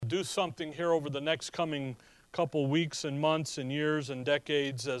do something here over the next coming couple weeks and months and years and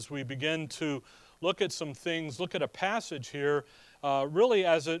decades as we begin to look at some things, look at a passage here, really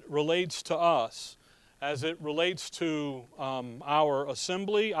as it relates to us, as it relates to our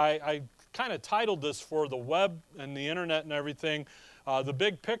assembly. I kind of titled this for the web and the internet and everything, The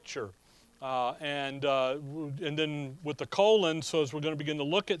Big Picture. And then with the colon, so as we're going to begin to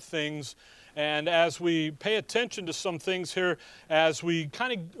look at things, and as we pay attention to some things here, as we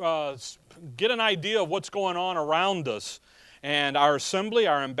kind of get an idea of what's going on around us, and our assembly,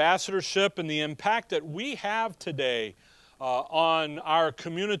 our ambassadorship, and the impact that we have today on our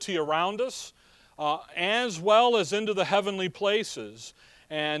community around us, as well as into the heavenly places,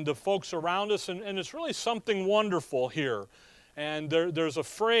 and the folks around us, and it's really something wonderful here. And there's a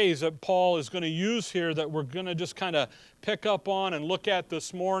phrase that Paul is going to use here that we're going to just kind of pick up on and look at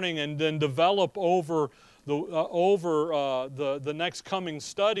this morning and then develop over the next coming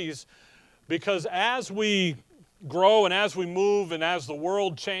studies. Because as we grow and as we move and as the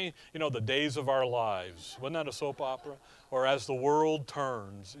world changes, the days of our lives. Wasn't that a soap opera? Or as the world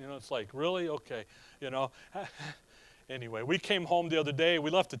turns. It's like, really? Okay. Anyway, we came home the other day.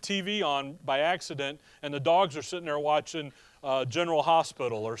 We left the TV on by accident, and the dogs are sitting there watching General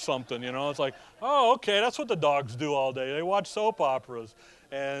Hospital or something, It's like, oh, okay, that's what the dogs do all day. They watch soap operas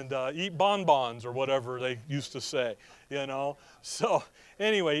and eat bonbons or whatever they used to say, So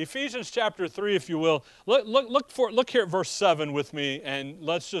anyway, Ephesians chapter 3, if you will. Look here at verse 7 with me, and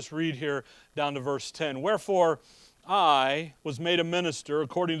let's just read here down to verse 10. Wherefore I was made a minister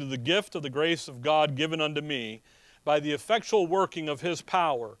according to the gift of the grace of God given unto me, by the effectual working of His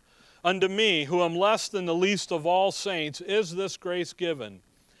power. Unto me, who am less than the least of all saints, is this grace given,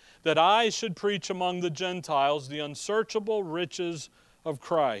 that I should preach among the Gentiles the unsearchable riches of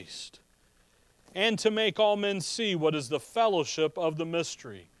Christ, and to make all men see what is the fellowship of the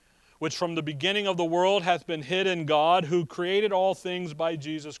mystery, which from the beginning of the world hath been hid in God, who created all things by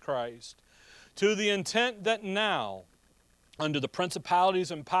Jesus Christ, to the intent that now, under the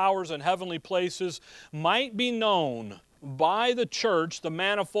principalities and powers in heavenly places, might be known by the church the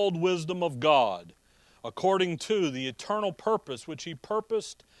manifold wisdom of God, according to the eternal purpose which He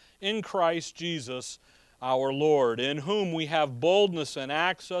purposed in Christ Jesus our Lord, in whom we have boldness and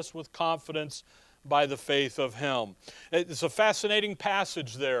access with confidence by the faith of Him. It's a fascinating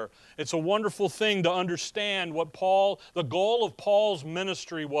passage there. It's a wonderful thing to understand what the goal of Paul's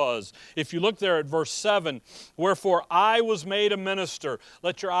ministry was. If you look there at verse 7, wherefore I was made a minister.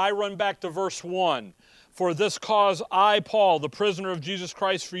 Let your eye run back to verse 1. For this cause I, Paul, the prisoner of Jesus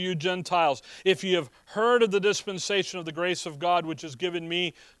Christ for you Gentiles, if ye have heard of the dispensation of the grace of God which is given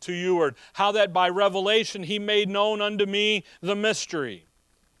me to youward, how that by revelation He made known unto me the mystery.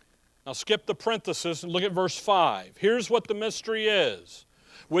 Now skip the parenthesis and look at verse 5. Here's what the mystery is,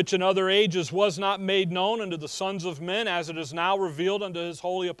 which in other ages was not made known unto the sons of men, as it is now revealed unto His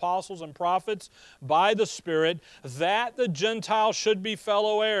holy apostles and prophets by the Spirit, that the Gentiles should be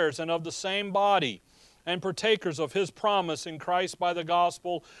fellow heirs and of the same body, and partakers of His promise in Christ by the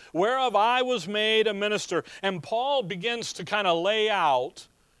gospel, whereof I was made a minister. And Paul begins to kind of lay out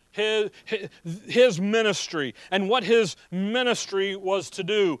his ministry and what his ministry was to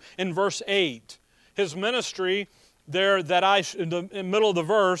do in verse 8. His ministry there in the middle of the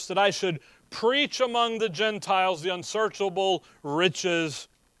verse, that I should preach among the Gentiles the unsearchable riches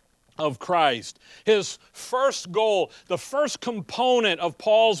of Christ. His first goal, the first component of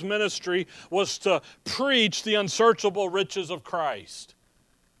Paul's ministry was to preach the unsearchable riches of Christ.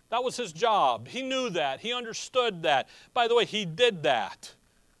 That was his job. He knew that. He understood that. By the way, he did that.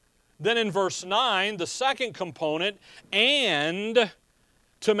 Then in verse 9, the second component, and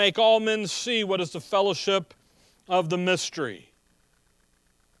to make all men see what is the fellowship of the mystery.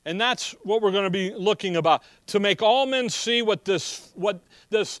 And that's what we're going to be looking about. To make all men see what this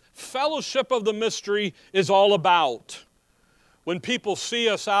fellowship of the mystery is all about. When people see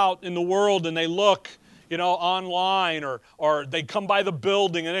us out in the world and they look, online or they come by the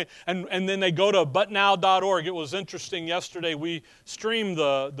building and then they go to butnow.org. It was interesting yesterday. We streamed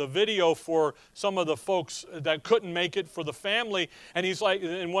the video for some of the folks that couldn't make it for the family. And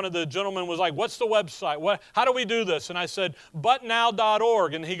and one of the gentlemen was like, what's the website? How do we do this? And I said,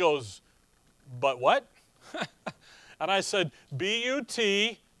 butnow.org. And he goes, but what? And I said,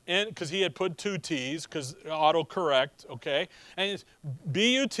 B-U-T, because he had put 2 T's, because autocorrect, okay? And it's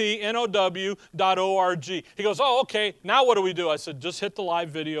butnow.org. He goes, oh, okay, now what do we do? I said, just hit the live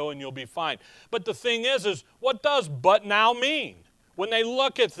video and you'll be fine. But the thing is what does but now mean? When they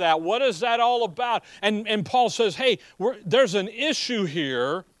look at that, what is that all about? And Paul says, hey, there's an issue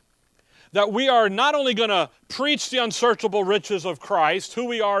here that we are not only going to preach the unsearchable riches of Christ, who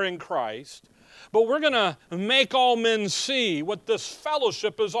we are in Christ, but we're going to make all men see what this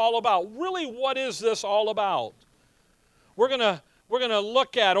fellowship is all about. Really, what is this all about? We're going to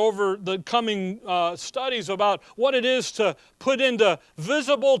look at over the coming studies about what it is to put into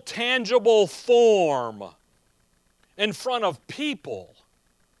visible, tangible form in front of people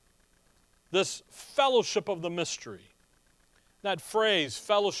this fellowship of the mystery. That phrase,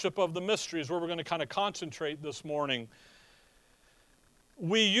 fellowship of the mystery, is where we're going to kind of concentrate this morning.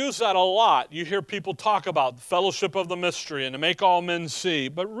 We use that a lot. You hear people talk about the fellowship of the mystery and to make all men see,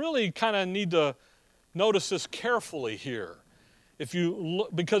 but really kind of need to notice this carefully here. If you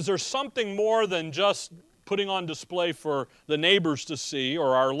look, because there's something more than just putting on display for the neighbors to see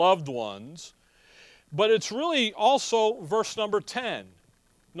or our loved ones, but it's really also verse number 10.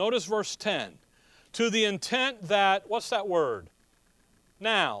 Notice verse 10. To the intent that, what's that word?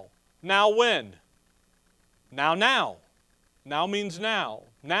 Now. Now when? Now. Now means now.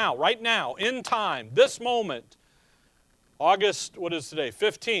 Now, right now, in time, this moment. August, what is today?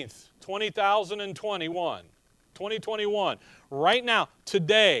 15th, 2021. 2021. Right now,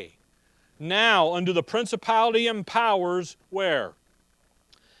 today. Now, under the principality and powers, where?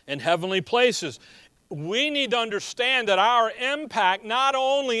 In heavenly places. We need to understand that our impact not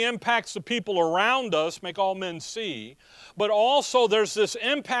only impacts the people around us, make all men see, but also there's this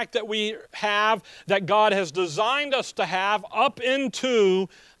impact that we have that God has designed us to have up into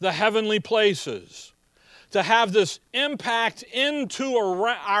the heavenly places. To have this impact into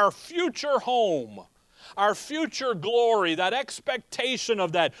our future home. Our future glory, that expectation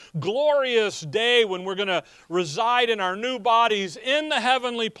of that glorious day when we're going to reside in our new bodies in the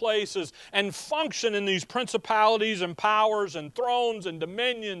heavenly places and function in these principalities and powers and thrones and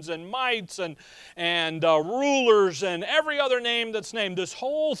dominions and mights and rulers and every other name that's named. This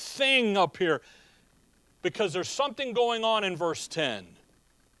whole thing up here, because there's something going on in verse 10.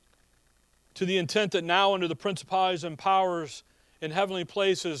 To the intent that now under the principalities and powers in heavenly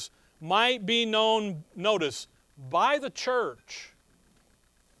places might be known, notice, by the church.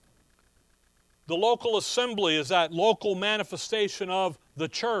 The local assembly is that local manifestation of the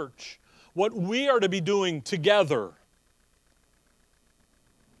church. What we are to be doing together.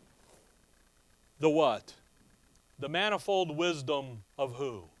 The what? The manifold wisdom of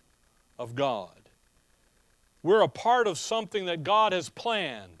who? Of God. We're a part of something that God has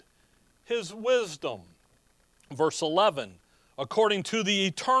planned. His wisdom. Verse 11. According to the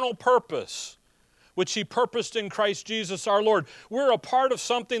eternal purpose which He purposed in Christ Jesus our Lord. We're a part of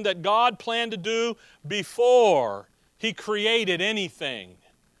something that God planned to do before He created anything.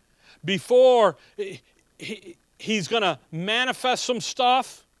 Before He's going to manifest some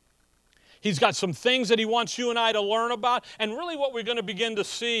stuff. He's got some things that He wants you and I to learn about. And really what we're going to begin to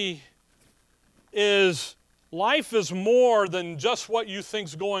see is life is more than just what you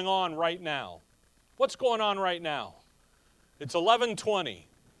think's going on right now. What's going on right now? It's 11:20.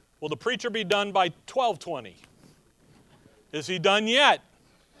 Will the preacher be done by 12:20? Is he done yet?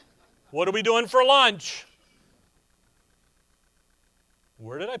 What are we doing for lunch?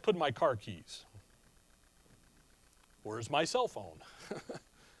 Where did I put my car keys? Where's my cell phone?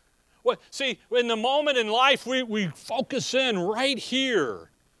 Well, see, in the moment in life, we focus in right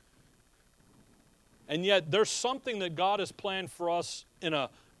here. And yet there's something that God has planned for us in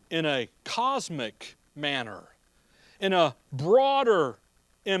a cosmic manner, in a broader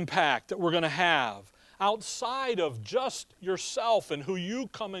impact that we're going to have outside of just yourself and who you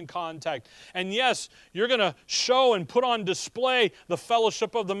come in contact. And yes, you're going to show and put on display the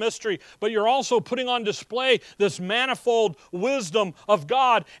fellowship of the mystery, but you're also putting on display this manifold wisdom of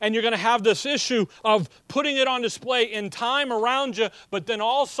God, and you're going to have this issue of putting it on display in time around you, but then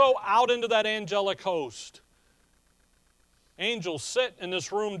also out into that angelic host. Angels sit in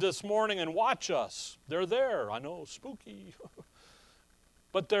this room this morning and watch us. They're there. I know, spooky.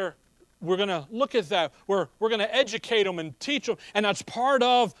 But we're going to look at that. We're going to educate them and teach them, and that's part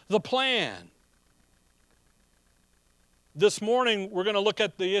of the plan. This morning, we're going to look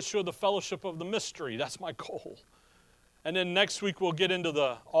at the issue of the fellowship of the mystery. That's my goal. And then next week, we'll get into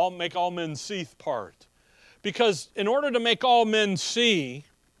the make all men see part. Because in order to make all men see,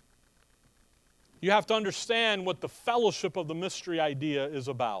 you have to understand what the fellowship of the mystery idea is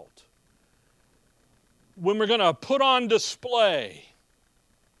about. When we're going to put on display.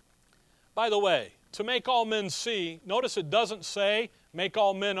 By the way, to make all men see, notice it doesn't say make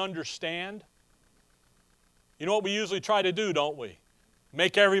all men understand. You know what we usually try to do, don't we?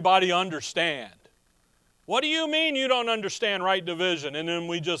 Make everybody understand. What do you mean you don't understand right division? And then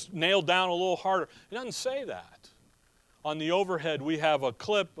we just nail down a little harder. It doesn't say that. On the overhead, we have a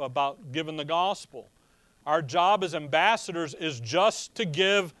clip about giving the gospel. Our job as ambassadors is just to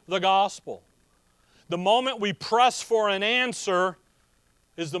give the gospel. The moment we press for an answer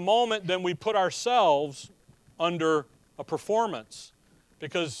is the moment then we put ourselves under a performance.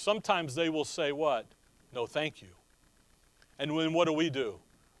 Because sometimes they will say what? No, thank you. And then what do?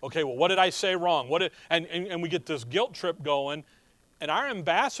 Okay, well, what did I say wrong? And we get this guilt trip going. And our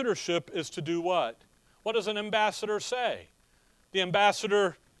ambassadorship is to do what? What does an ambassador say? The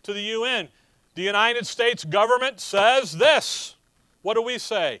ambassador to the UN. The United States government says this. What do we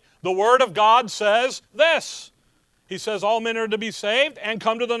say? The Word of God says this. He says all men are to be saved and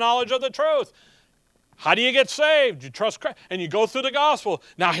come to the knowledge of the truth. How do you get saved? You trust Christ. And you go through the gospel.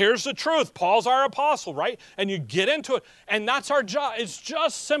 Now here's the truth. Paul's our apostle, right? And you get into it. And that's our job. It's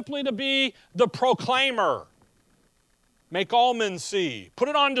just simply to be the proclaimer. Make all men see. Put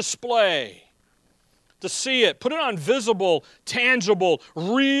it on display. To see it. Put it on visible, tangible,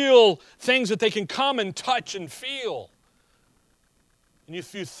 real things that they can come and touch and feel. And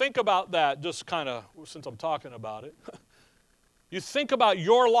if you think about that, just kind of, since I'm talking about it, you think about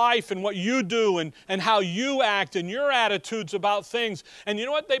your life and what you do and how you act and your attitudes about things. And you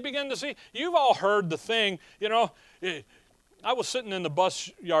know what they begin to see? You've all heard the thing, you know. I was sitting in the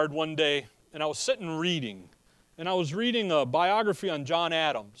bus yard one day, and I was sitting reading. And I was reading a biography on John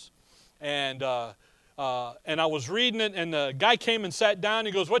Adams. And I was reading it, and the guy came and sat down.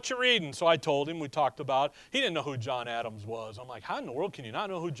 He goes, "What you reading?" So I told him. We talked about it. He didn't know who John Adams was. I'm like, how in the world can you not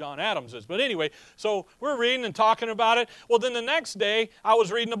know who John Adams is? But anyway, so we're reading and talking about it. Well, then the next day, I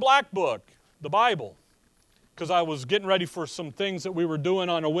was reading the Black Book, the Bible, because I was getting ready for some things that we were doing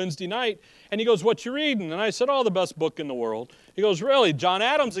on a Wednesday night. And he goes, "What you reading?" And I said, "Oh, the best book in the world." He goes, "Really? John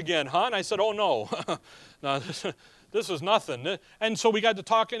Adams again, huh?" And I said, "Oh, no. No, this is nothing." And so we got to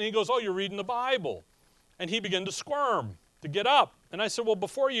talking, and he goes, "Oh, you're reading the Bible." And he began to squirm, to get up. And I said, "Well,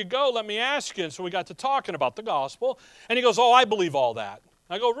 before you go, let me ask you." And so we got to talking about the gospel. And he goes, "Oh, I believe all that."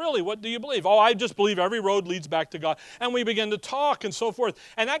 I go, "Really? What do you believe?" "Oh, I just believe every road leads back to God." And we began to talk and so forth.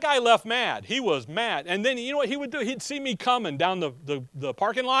 And that guy left mad. He was mad. And then you know what he would do? He'd see me coming down the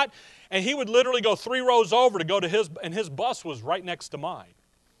parking lot, and he would literally go 3 rows over to go to his, and his bus was right next to mine.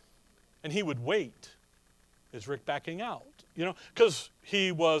 And he would wait. Is Rick backing out? You know, because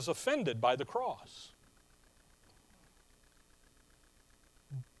he was offended by the cross.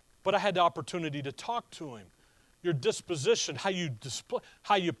 But I had the opportunity to talk to him. Your disposition, how you display,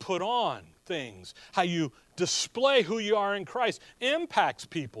 how you put on things, how you display who you are in Christ impacts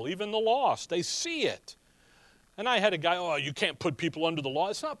people, even the lost. They see it. And I had a guy, "Oh, you can't put people under the law."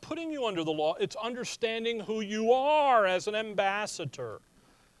 It's not putting you under the law. It's understanding who you are as an ambassador.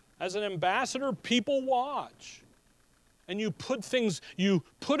 As an ambassador, people watch. And you put things, you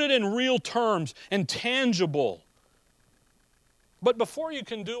put it in real terms and tangible. But before you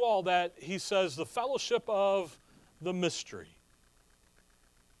can do all that, he says the fellowship of the mystery.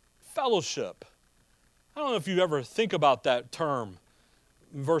 Fellowship. I don't know if you ever think about that term.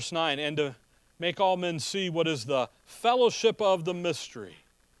 Verse 9, "And to make all men see what is the fellowship of the mystery."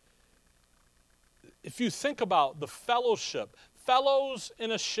 If you think about the fellowship, fellows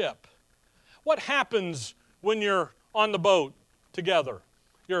in a ship, what happens when you're on the boat together?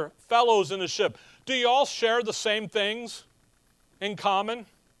 You're fellows in a ship. Do you all share the same things in common?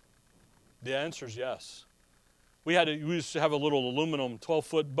 The answer is yes. We used to have a little aluminum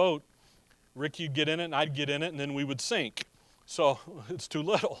 12-foot boat. Ricky would get in it, and I'd get in it, and then we would sink. So it's too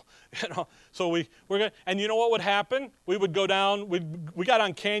little, you know. So we're going, and you know what would happen? We would go down. We got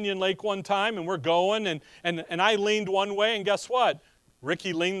on Canyon Lake one time, and we're going, and I leaned one way, and guess what?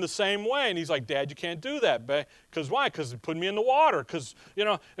 Ricky leaned the same way, and he's like, "Dad, you can't do that." Because why? Because it put me in the water. Because you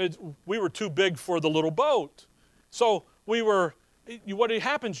know we were too big for the little boat. So we were. What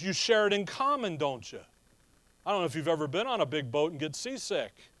happens? You share it in common, don't you? I don't know if you've ever been on a big boat and get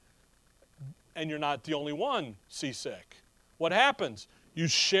seasick. And you're not the only one seasick. What happens? You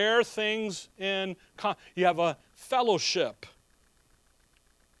share things in common. You have a fellowship.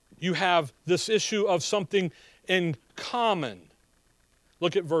 You have this issue of something in common.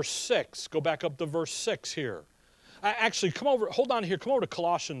 Look at verse 6. Go back up to verse 6 here. Actually, come over. Hold on here. Come over to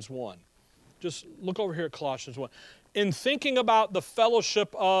Colossians 1. Just look over here at Colossians 1. In thinking about the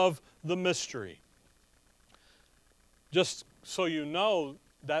fellowship of the mystery, just so you know,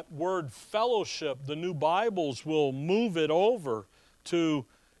 that word fellowship, the new Bibles will move it over to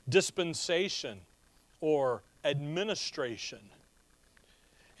dispensation or administration.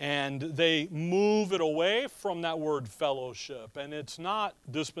 And they move it away from that word fellowship. And it's not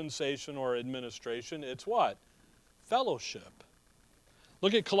dispensation or administration. It's what? Fellowship.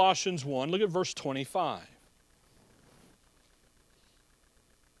 Look at Colossians 1. Look at verse 25.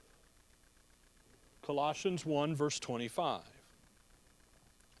 Colossians 1, verse 25.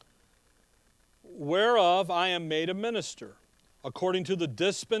 Whereof I am made a minister, according to the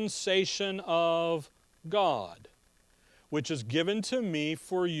dispensation of God, which is given to me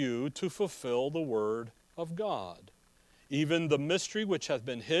for you to fulfill the word of God, even the mystery which hath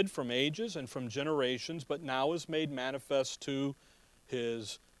been hid from ages and from generations, but now is made manifest to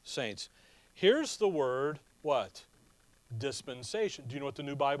his saints. Here's the word, what? Dispensation. Do you know what the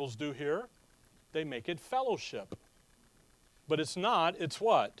new Bibles do here? They make it fellowship. But it's not, it's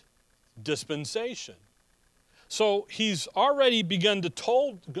what? Dispensation. So he's already begun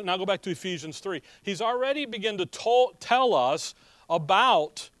to now go back to Ephesians 3. He's already begun to tell us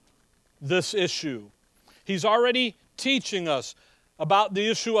about this issue. He's already teaching us about the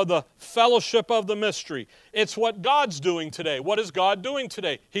issue of the fellowship of the mystery. It's what God's doing today. What is God doing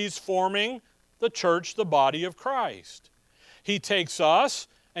today? He's forming the church, the body of Christ. He takes us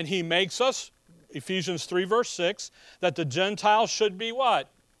and he makes us, Ephesians 3 verse 6, that the Gentiles should be what?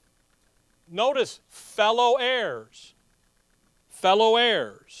 Notice, fellow heirs. Fellow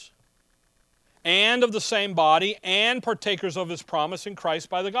heirs. And of the same body, and partakers of his promise in Christ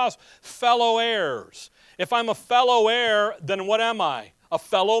by the gospel. Fellow heirs. If I'm a fellow heir, then what am I? A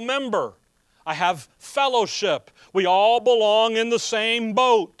fellow member. I have fellowship. We all belong in the same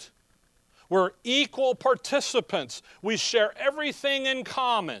boat. We're equal participants. We share everything in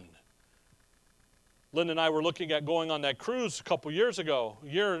common. Linda and I were looking at going on that cruise a couple years ago, a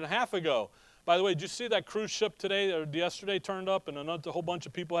year and a half ago. By the way, did you see that cruise ship today or yesterday turned up and a whole bunch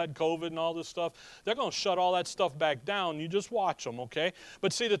of people had COVID and all this stuff? They're going to shut all that stuff back down. You just watch them, okay?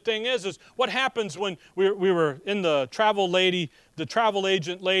 But see, the thing is what happens when we were in the travel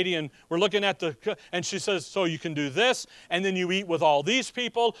agent lady, and we're looking at and she says, so you can do this, and then you eat with all these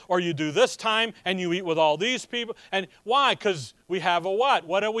people, or you do this time, and you eat with all these people. And why? Because we have a what?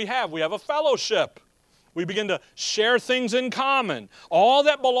 What do we have? We have a fellowship. We begin to share things in common. All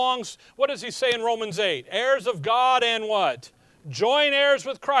that belongs, what does he say in Romans 8? Heirs of God and what? Joint heirs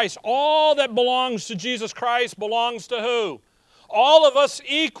with Christ. All that belongs to Jesus Christ belongs to who? All of us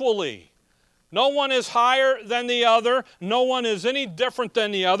equally. No one is higher than the other. No one is any different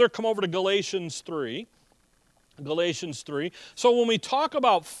than the other. Come over to Galatians 3. Galatians 3. So when we talk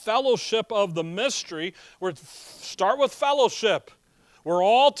about fellowship of the mystery, we start with fellowship. We're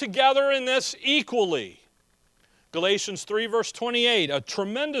all together in this equally. Galatians 3 verse 28, a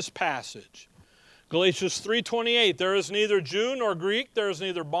tremendous passage. Galatians 3:28, there is neither Jew nor Greek, there is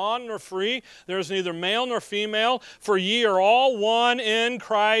neither bond nor free, there is neither male nor female, for ye are all one in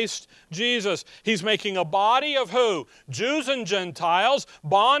Christ Jesus. He's making a body of who? Jews and Gentiles,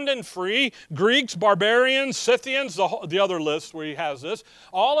 bond and free, Greeks, barbarians, Scythians, the other list where he has this.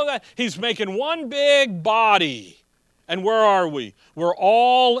 All of that, he's making one big body. And where are we? We're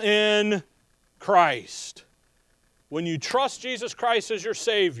all in Christ. When you trust Jesus Christ as your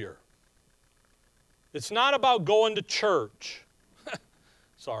Savior, it's not about going to church.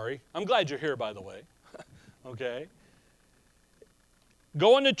 Sorry. I'm glad you're here, by the way. Okay?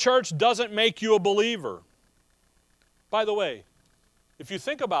 Going to church doesn't make you a believer. By the way, if you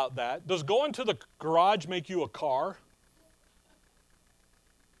think about that, does going to the garage make you a car?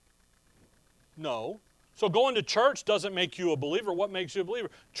 No. So going to church doesn't make you a believer. What makes you a believer?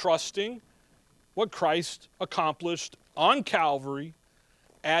 Trusting what Christ accomplished on Calvary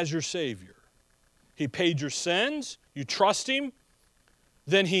as your Savior. He paid your sins. You trust Him.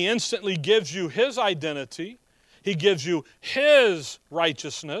 Then He instantly gives you His identity. He gives you His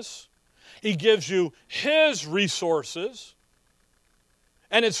righteousness. He gives you His resources.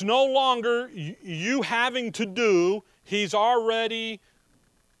 And it's no longer you having to do. He's already...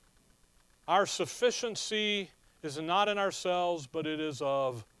 Our sufficiency is not in ourselves, but it is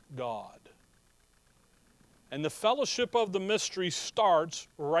of God. And the fellowship of the mystery starts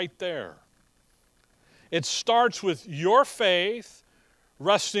right there. It starts with your faith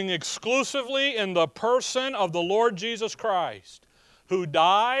resting exclusively in the person of the Lord Jesus Christ, who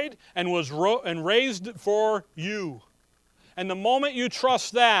died and was raised for you. And the moment you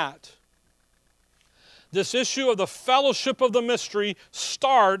trust that, this issue of the fellowship of the mystery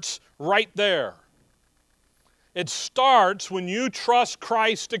starts right there. It starts when you trust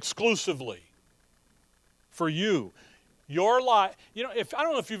Christ exclusively for you. Your life, I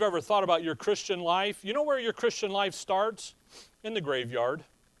don't know if you've ever thought about your Christian life. You know where your Christian life starts? In the graveyard,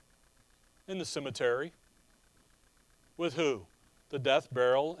 in the cemetery. With who? The death,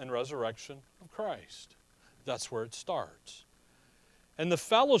 burial, and resurrection of Christ. That's where it starts. And the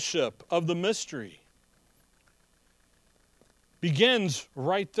fellowship of the mystery begins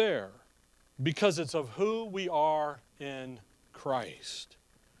right there because it's of who we are in Christ.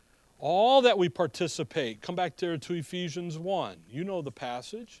 All that we participate, come back there to Ephesians 1. You know the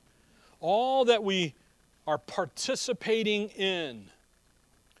passage. All that we are participating in.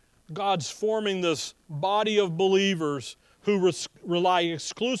 God's forming this body of believers who rely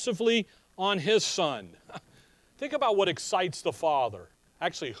exclusively on His Son. Think about what excites the Father.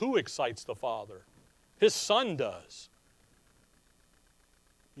 Actually, who excites the Father? His Son does.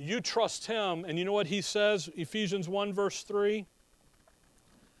 You trust Him, and you know what He says? Ephesians 1 verse 3.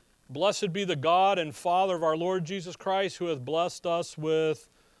 Blessed be the God and Father of our Lord Jesus Christ, who hath blessed us with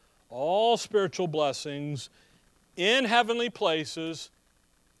all spiritual blessings in heavenly places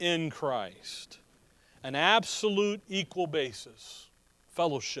in Christ. An absolute equal basis.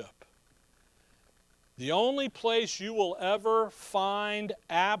 Fellowship. The only place you will ever find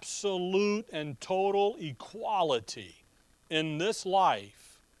absolute and total equality in this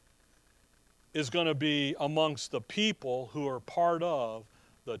life is going to be amongst the people who are part of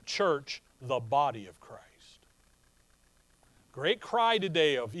the church, the body of Christ. Great cry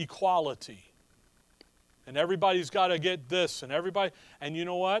today of equality. And everybody's got to get this, and everybody, and you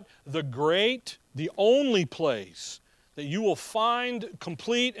know what? The only place that you will find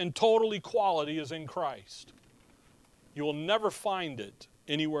complete and total equality is in Christ. You will never find it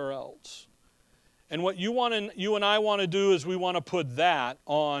anywhere else. And what you and I want to do is we want to put that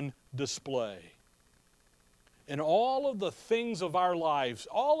on display. In all of the things of our lives,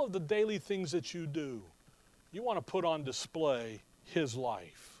 all of the daily things that you do, you want to put on display His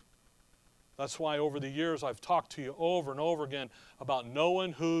life. That's why over the years I've talked to you over and over again about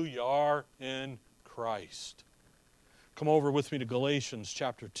knowing who you are in Christ. Come over with me to Galatians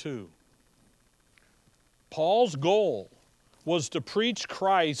chapter 2. Paul's goal was to preach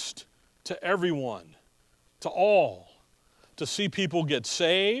Christ to everyone, to all, to see people get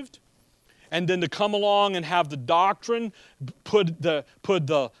saved, and then to come along and have the doctrine, put the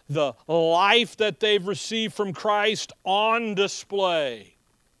life that they've received from Christ on display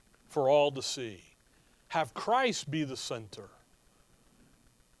for all to see. Have Christ be the center.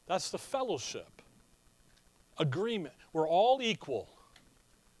 That's the fellowship. Agreement. We're all equal.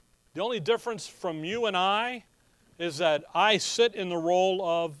 The only difference from you and I is that I sit in the role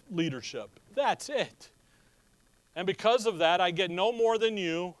of leadership. That's it. And because of that, I get no more than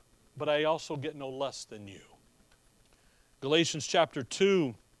you, but I also get no less than you. Galatians chapter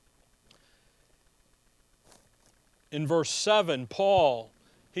 2, in verse 7, Paul,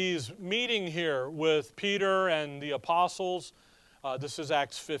 he's meeting here with Peter and the apostles. This is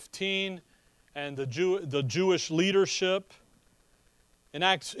Acts 15, and the Jewish leadership.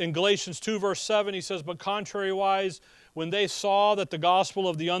 In Galatians 2, verse 7, he says, "But contrariwise, when they saw that the gospel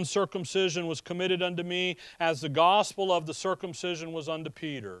of the uncircumcision was committed unto me, as the gospel of the circumcision was unto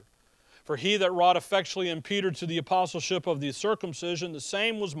Peter. For he that wrought effectually in Peter to the apostleship of the circumcision, the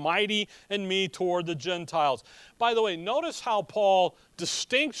same was mighty in me toward the Gentiles." By the way, notice how Paul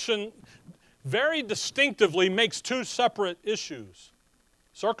very distinctively makes two separate issues.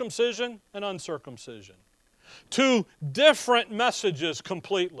 Circumcision and uncircumcision. Two different messages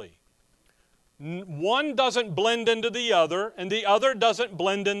completely. One doesn't blend into the other, and the other doesn't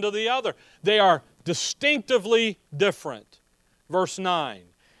blend into the other. They are distinctively different. Verse 9.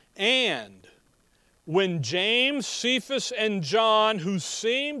 "And when James, Cephas, and John, who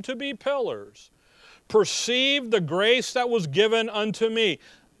seemed to be pillars, perceived the grace that was given unto me."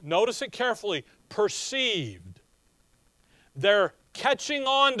 Notice it carefully. Perceived. They're catching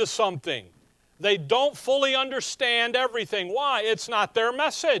on to something. They don't fully understand everything. Why? It's not their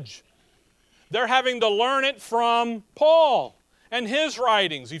message. They're having to learn it from Paul and his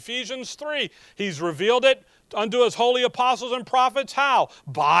writings. Ephesians 3, he's revealed it unto his holy apostles and prophets. How?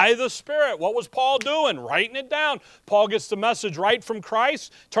 By the Spirit. What was Paul doing? Writing it down. Paul gets the message right from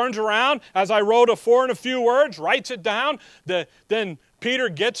Christ, turns around, as I wrote afore in a few words, writes it down. Then Peter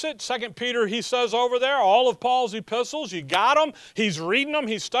gets it. 2 Peter, he says over there, all of Paul's epistles, you got them. He's reading them.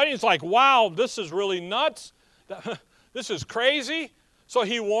 He's studying. It's like, wow, this is really nuts. This is crazy. So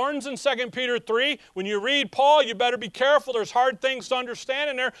he warns in 2 Peter 3, when you read Paul, you better be careful. There's hard things to understand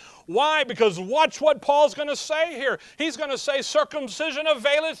in there. Why? Because watch what Paul's going to say here. He's going to say, circumcision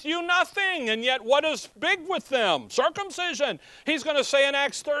availeth you nothing. And yet what is big with them? Circumcision. He's going to say in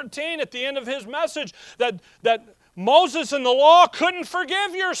Acts 13 at the end of his message that Moses and the law couldn't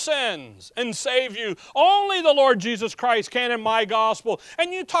forgive your sins and save you. Only the Lord Jesus Christ can in my gospel.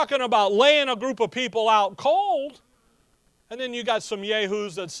 And you're talking about laying a group of people out cold. And then you got some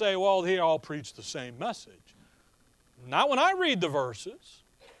yahoos that say, well, they all preach the same message. Not when I read the verses.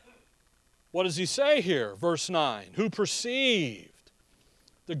 What does he say here? Verse 9, "Who perceived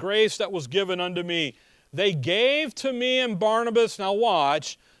the grace that was given unto me, they gave to me and Barnabas," now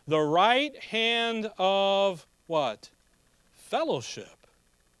watch, The right hand of what? Fellowship.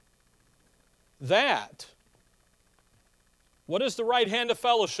 That. What is the right hand of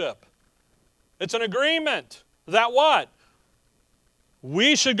fellowship? It's an agreement. That what?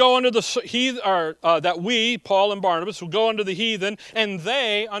 We should go unto the heathen, that we, Paul and Barnabas, will go unto the heathen, and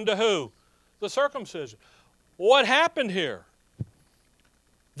they unto who? The circumcision. What happened here?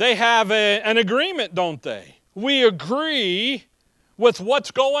 They have an agreement, don't they? We agree with what's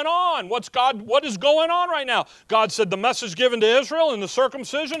going on. What is going on right now? God said the message given to Israel and the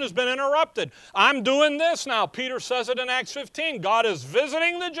circumcision has been interrupted. I'm doing this now. Peter says it in Acts 15. God is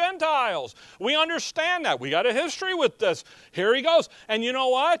visiting the Gentiles. We understand that. We got a history with this. Here he goes. And you know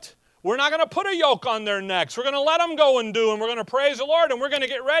what? We're not going to put a yoke on their necks. We're going to let them go and do, and we're going to praise the Lord, and we're going to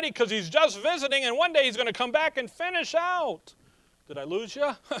get ready because he's just visiting, and one day he's going to come back and finish out. Did I lose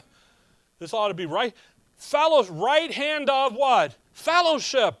you? This ought to be right. Right hand of what?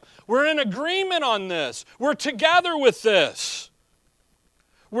 Fellowship. We're in agreement on this. We're together with this.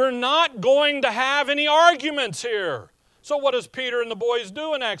 We're not going to have any arguments here. So what does Peter and the boys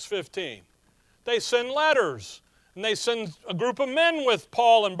do in Acts 15? They send letters. And they send a group of men with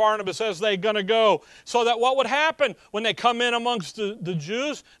Paul and Barnabas as they're going to go. So that what would happen when they come in amongst the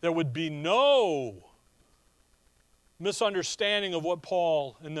Jews? There would be no misunderstanding of what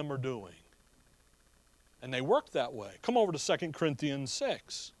Paul and them are doing. And they work that way. Come over to 2 Corinthians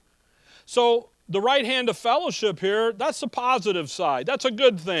 6. So the right hand of fellowship here, that's the positive side. That's a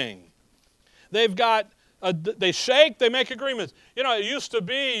good thing. They've got, they shake, they make agreements. You know, it used to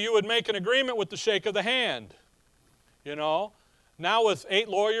be you would make an agreement with the shake of the hand. You know, now with 8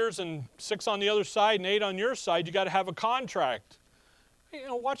 lawyers and 6 on the other side and 8 on your side, you got to have a contract. You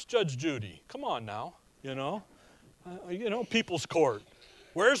know, watch Judge Judy. Come on now, you know, people's court.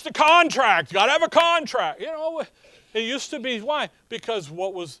 Where's the contract? Got to have a contract. You know, it used to be, why? Because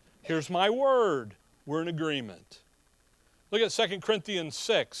here's my word. We're in agreement. Look at 2 Corinthians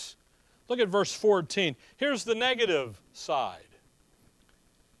 6. Look at verse 14. Here's the negative side.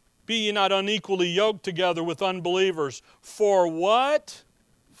 Be ye not unequally yoked together with unbelievers. For what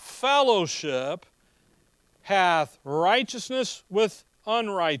fellowship hath righteousness with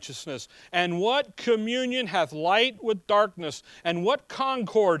unrighteousness? And what communion hath light with darkness? And what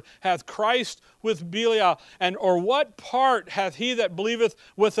concord hath Christ with Belial? Or what part hath he that believeth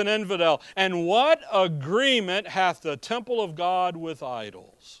with an infidel? And what agreement hath the temple of God with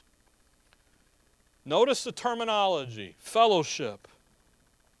idols? Notice the terminology. Fellowship,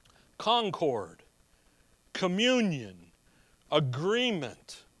 concord, communion,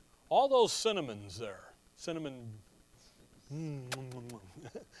 agreement. All those synonyms there.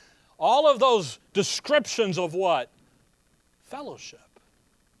 All of those descriptions of what? Fellowship.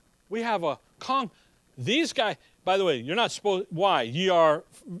 We have these guys, by the way, you're not supposed, why? Ye are,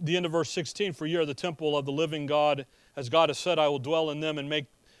 the end of verse 16, for ye are the temple of the living God. As God has said, I will dwell in them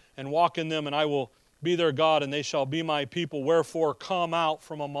and walk in them, and I will be their God, and they shall be my people. Wherefore come out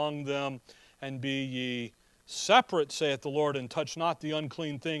from among them, and be ye separate, saith the Lord, and touch not the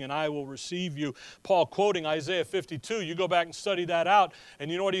unclean thing, and I will receive you. Paul quoting Isaiah 52. You go back and study that out,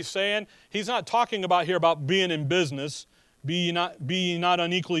 and you know what he's saying? He's not talking about here about being in business. Be ye not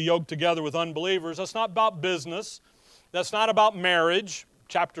unequally yoked together with unbelievers. That's not about business. That's not about marriage.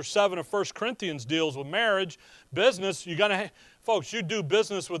 Chapter 7 of 1 Corinthians deals with marriage. Business, folks, you do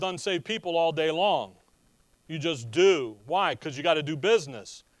business with unsaved people all day long. You just do. Why? Because you got to do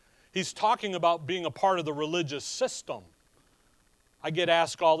business. He's talking about being a part of the religious system. I get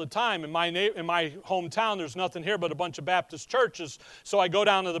asked all the time, in my hometown, there's nothing here but a bunch of Baptist churches, so I go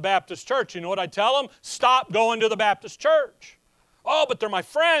down to the Baptist church. You know what I tell them? Stop going to the Baptist church. Oh, but they're my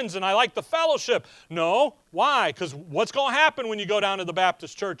friends and I like the fellowship. No. Why? Because what's going to happen when you go down to the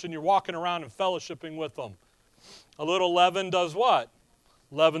Baptist church and you're walking around and fellowshipping with them? A little leaven does what?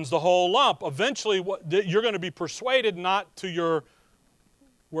 Leavens the whole lump. Eventually, you're going to be persuaded not to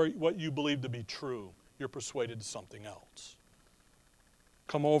what you believe to be true. You're persuaded to something else.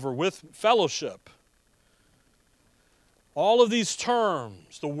 Come over with fellowship. All of these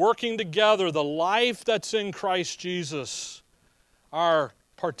terms, the working together, the life that's in Christ Jesus, our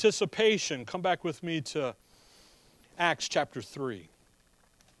participation. Come back with me to Acts chapter 3.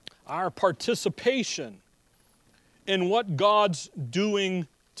 Our participation in what God's doing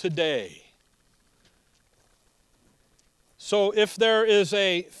today. So if there is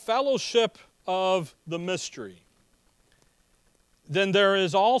a fellowship of the mystery, then there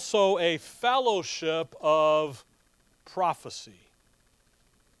is also a fellowship of prophecy.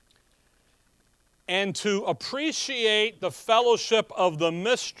 And to appreciate the fellowship of the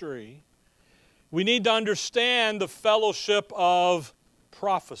mystery, we need to understand the fellowship of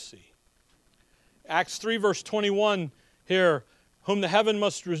prophecy. Acts 3 verse 21 here, whom the heaven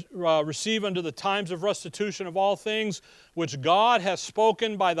must receive unto the times of restitution of all things, which God has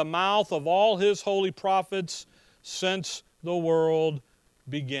spoken by the mouth of all His holy prophets since the world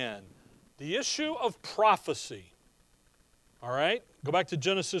began. The issue of prophecy. All right? Go back to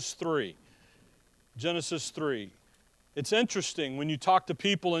Genesis 3. Genesis 3. It's interesting when you talk to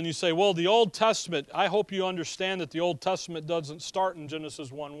people and you say, well, the Old Testament, I hope you understand that the Old Testament doesn't start in Genesis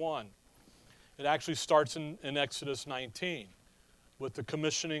 1:1. It actually starts in Exodus 19 with the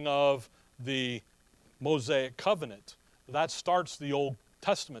commissioning of the Mosaic covenant. That starts the Old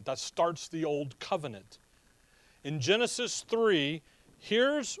Testament. That starts the Old Covenant. In Genesis 3,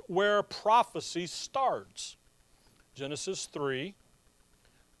 here's where prophecy starts. Genesis 3,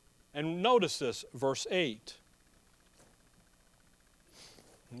 and notice this, verse 8.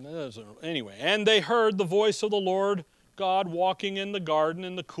 Anyway, and they heard the voice of the Lord God walking in the garden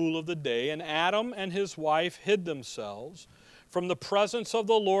in the cool of the day, and Adam and his wife hid themselves from the presence of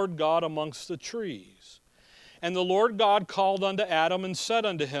the Lord God amongst the trees. And the Lord God called unto Adam and said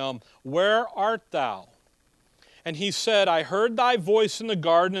unto him, Where art thou? And he said, I heard thy voice in the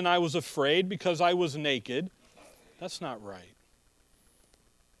garden, and I was afraid because I was naked. That's not right.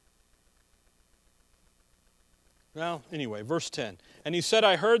 Well, anyway, verse 10. And he said,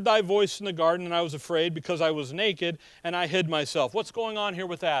 I heard thy voice in the garden, and I was afraid because I was naked, and I hid myself. What's going on here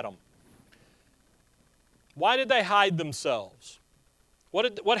with Adam? Why did they hide themselves?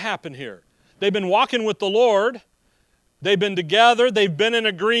 What happened here? They've been walking with the Lord. They've been together. They've been in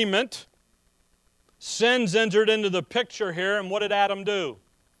agreement. Sin's entered into the picture here, and what did Adam do?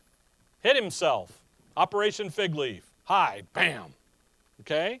 Hid himself. Operation Fig Leaf. Hide. Bam.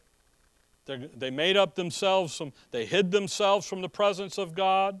 Okay? They made up themselves, they hid themselves from the presence of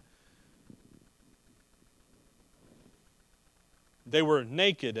God. They were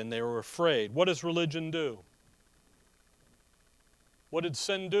naked and they were afraid. What does religion do? What did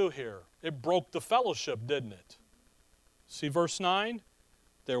sin do here? It broke the fellowship, didn't it? See verse 9?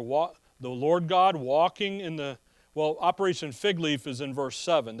 The Lord God walking in the, well, Operation Fig Leaf is in verse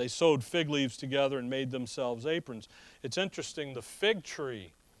 7. They sewed fig leaves together and made themselves aprons. It's interesting, the fig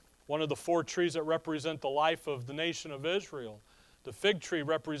tree, one of the 4 trees that represent the life of the nation of Israel. The fig tree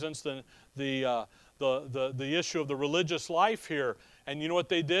represents the issue of the religious life here. And you know what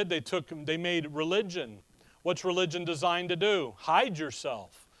they did? They made religion. What's religion designed to do? Hide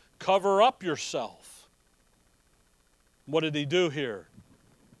yourself. Cover up yourself. What did he do here?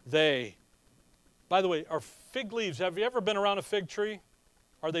 By the way, are fig leaves, have you ever been around a fig tree?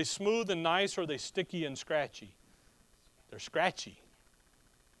 Are they smooth and nice, or are they sticky and scratchy? They're scratchy.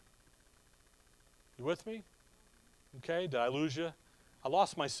 You with me? Okay, did I lose you? I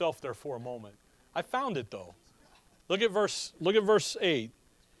lost myself there for a moment. I found it though. Look at verse 8.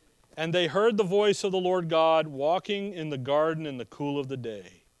 And they heard the voice of the Lord God walking in the garden in the cool of the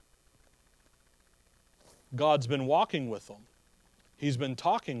day. God's been walking with them. He's been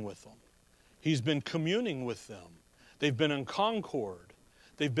talking with them. He's been communing with them. They've been in concord.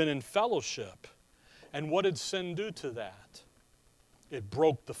 They've been in fellowship. And what did sin do to that? It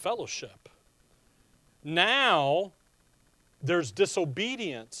broke the fellowship. Now, there's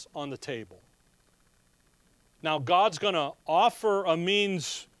disobedience on the table. Now, God's going to offer a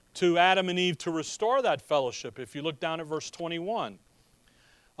means to Adam and Eve to restore that fellowship. If you look down at verse 21.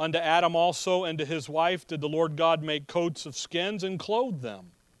 Unto Adam also and to his wife did the Lord God make coats of skins and clothe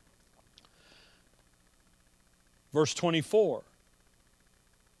them. Verse 24.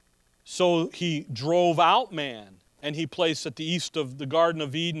 So he drove out man, and he placed at the east of the Garden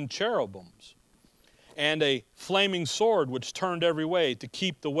of Eden cherubims, and a flaming sword which turned every way to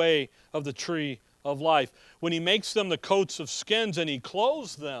keep the way of the tree of life. When he makes them the coats of skins and he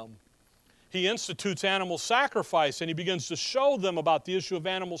clothes them, he institutes animal sacrifice, and he begins to show them about the issue of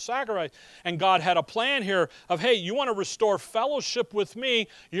animal sacrifice. And God had a plan here of, hey, you want to restore fellowship with me,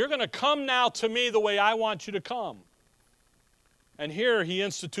 you're going to come now to me the way I want you to come. And here he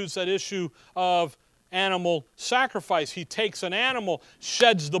institutes that issue of animal sacrifice. He takes an animal,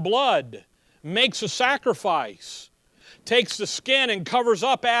 sheds the blood, makes a sacrifice, takes the skin and covers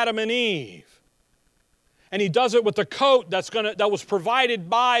up Adam and Eve. And he does it with the coat that was provided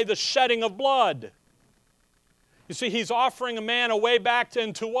by the shedding of blood. You see, he's offering a man a way back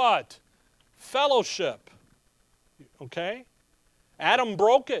into what? Fellowship. Okay? Adam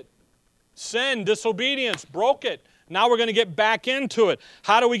broke it. Sin, disobedience, broke it. Now we're going to get back into it.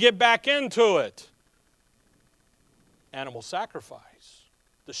 How do we get back into it? Animal sacrifice.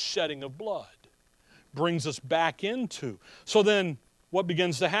 The shedding of blood brings us back into. So then, what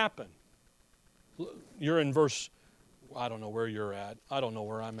begins to happen? You're in verse I don't know where you're at. I don't know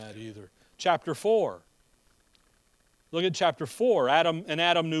where I'm at either. Chapter 4. Look at chapter 4.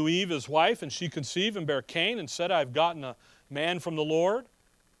 Adam knew Eve, his wife, and she conceived and bare Cain and said, I've gotten a man from the Lord.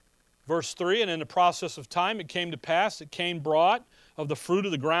 Verse 3, and in the process of time it came to pass that Cain brought of the fruit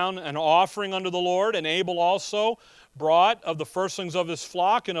of the ground an offering unto the Lord, and Abel also brought of the firstlings of his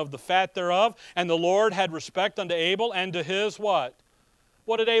flock and of the fat thereof. And the Lord had respect unto Abel and to his what?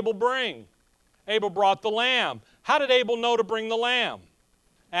 What did Abel bring? Abel brought the lamb. How did Abel know to bring the lamb?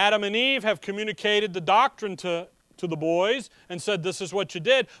 Adam and Eve have communicated the doctrine to the boys and said, this is what you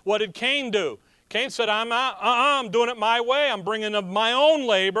did. What did Cain do? Cain said, I'm doing it my way. I'm bringing of my own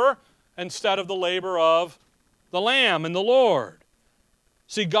labor instead of the labor of the lamb and the Lord.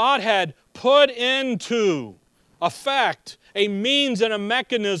 See, God had put into effect a means and a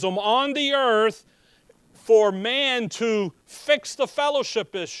mechanism on the earth for man to fix the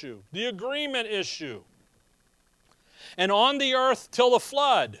fellowship issue, the agreement issue. And on the earth till the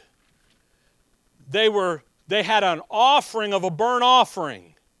flood, they had an offering of a burnt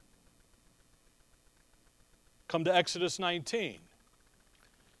offering. Come to Exodus 19.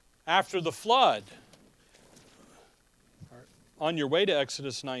 After the flood, on your way to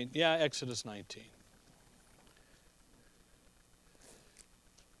Exodus 19. Exodus 19.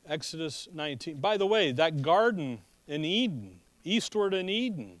 Exodus 19. By the way, that garden in Eden, eastward in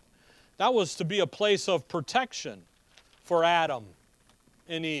Eden, that was to be a place of protection for Adam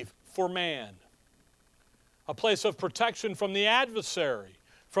and Eve, for man. A place of protection from the adversary,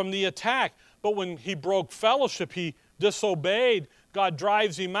 from the attack. But when he broke fellowship, he disobeyed, God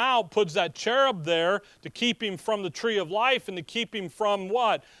drives him out, puts that cherub there to keep him from the tree of life and to keep him from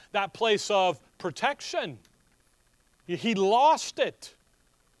what? That place of protection. He lost it.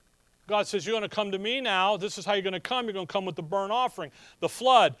 God says, you're going to come to me now. This is how you're going to come. You're going to come with the burnt offering. The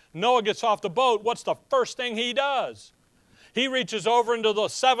flood. Noah gets off the boat. What's the first thing he does? He reaches over into the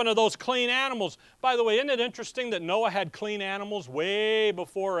 7 of those clean animals. By the way, isn't it interesting that Noah had clean animals way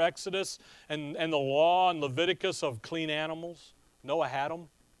before Exodus and the law in Leviticus of clean animals? Noah had them.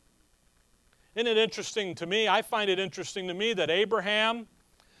 Isn't it interesting to me? I find it interesting to me that Abraham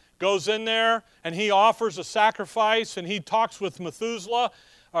goes in there and he offers a sacrifice and he talks with Melchizedek.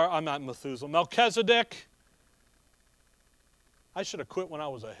 I should have quit when I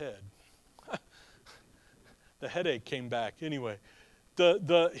was ahead. The headache came back. Anyway,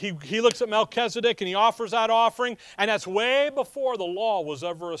 he looks at Melchizedek and he offers that offering, and that's way before the law was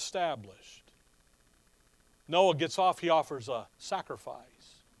ever established. Noah gets off, he offers a sacrifice.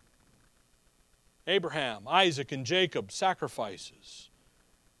 Abraham, Isaac, and Jacob sacrifices.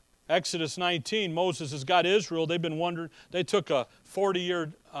 Exodus 19, Moses has got Israel. They've been wondering, they took an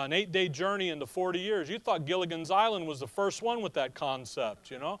 8-day journey into 40 years. You thought Gilligan's Island was the first one with that concept,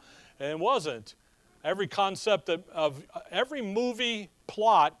 you know? And it wasn't. Every concept of every movie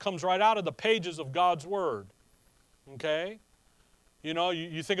plot comes right out of the pages of God's Word. Okay? You know,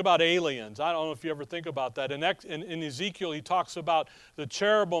 you think about aliens. I don't know if you ever think about that. In Ezekiel, he talks about the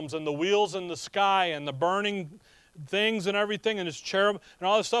cherubims and the wheels in the sky and the burning things and everything and his cherub and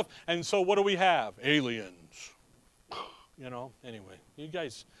all this stuff. And so what do we have? Aliens. You know, anyway, you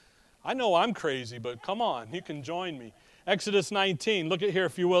guys, I know I'm crazy, but come on, you can join me. Exodus 19, look at here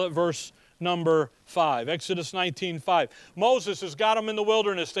if you will at verse number 5. Exodus 19:5. Moses has got them in the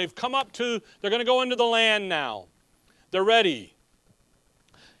wilderness. They've come up to, they're going to go into the land now. They're ready.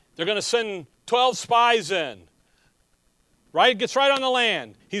 They're going to send 12 spies in. Right? Gets right on the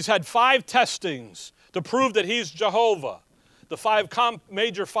land. He's had 5 testings to prove that he's Jehovah. The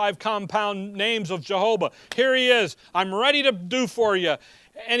major 5 compound names of Jehovah. Here he is. I'm ready to do for you.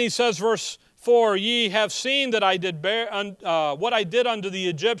 And he says, verse 4, ye have seen that I did what I did unto the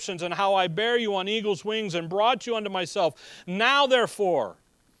Egyptians, and how I bare you on eagle's wings, and brought you unto myself. Now therefore,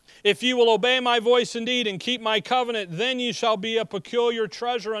 if ye will obey my voice indeed, and keep my covenant, then ye shall be a peculiar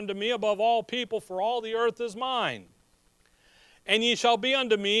treasure unto me above all people, for all the earth is mine. And ye shall be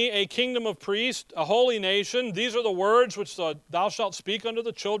unto me a kingdom of priests, a holy nation. These are the words which thou shalt speak unto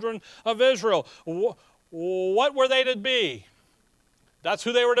the children of Israel. What were they to be? That's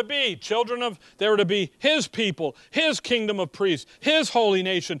who they were to be. They were to be His people, His kingdom of priests, His holy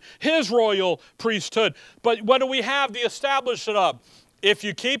nation, His royal priesthood. But what do we have to establish it up? If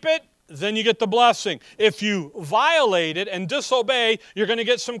you keep it, then you get the blessing. If you violate it and disobey, you're going to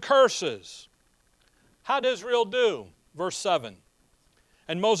get some curses. How did Israel do? Verse 7.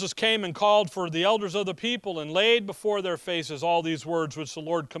 And Moses came and called for the elders of the people and laid before their faces all these words which the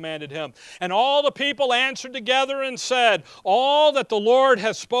Lord commanded him. And all the people answered together and said, all that the Lord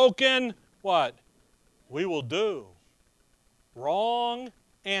has spoken, what? We will do. Wrong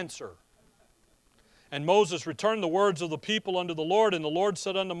answer. And Moses returned the words of the people unto the Lord. And the Lord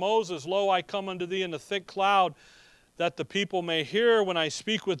said unto Moses, Lo, I come unto thee in a thick cloud, that the people may hear when I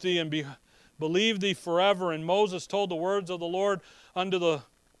speak with thee, and believe thee forever. And Moses told the words of the Lord unto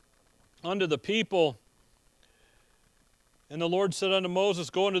the people. And the Lord said unto Moses,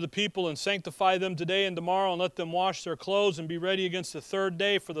 Go unto the people, and sanctify them today and tomorrow, and let them wash their clothes, and be ready against the third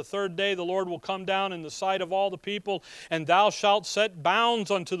day. For the third day the Lord will come down in the sight of all the people, and thou shalt set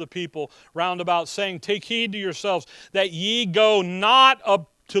bounds unto the people round about, saying, Take heed to yourselves, that ye go not up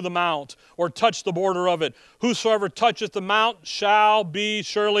to the mount, or touch the border of it. Whosoever toucheth the mount shall be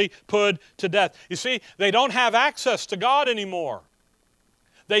surely put to death. You see, they don't have access to God anymore.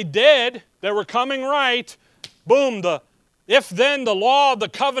 They did. They were coming right. Boom, if then the law of the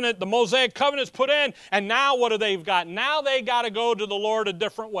covenant, the Mosaic covenant is put in, and now what do they've got? Now they got to go to the Lord a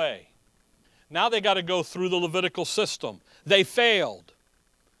different way. Now they got to go through the Levitical system. They failed.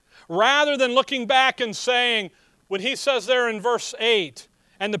 Rather than looking back and saying, when he says there in verse 8,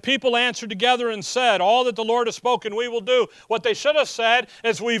 and the people answered together and said, All that the Lord has spoken we will do. What they should have said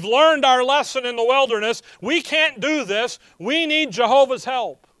is, we've learned our lesson in the wilderness. We can't do this. We need Jehovah's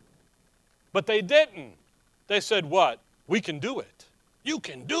help. But they didn't. They said, what? We can do it. You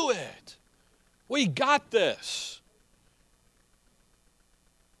can do it. We got this.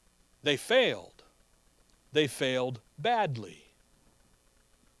 They failed. They failed badly.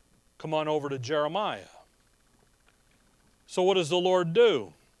 Come on over to Jeremiah. So what does the Lord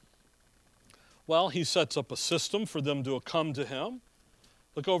do? Well, he sets up a system for them to come to him.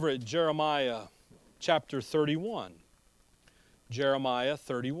 Look over at Jeremiah chapter 31. Jeremiah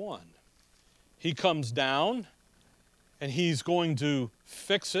 31. He comes down, and he's going to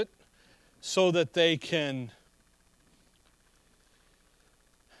fix it so that they can...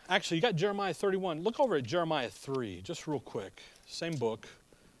 Actually, you got Jeremiah 31. Look over at Jeremiah 3, just real quick. Same book,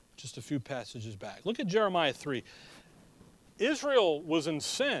 just a few passages back. Look at Jeremiah 3. Israel was in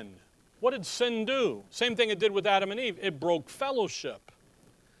sin. What did sin do? Same thing it did with Adam and Eve. It broke fellowship.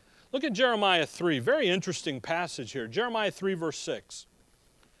 Look at Jeremiah 3. Very interesting passage here. Jeremiah 3, verse 6.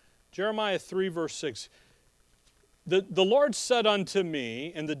 Jeremiah 3, verse 6. The Lord said unto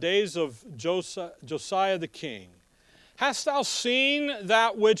me in the days of Josiah the king, Hast thou seen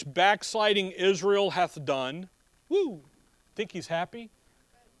that which backsliding Israel hath done? Woo! Think he's happy?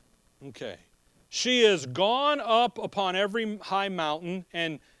 Okay. She is gone up upon every high mountain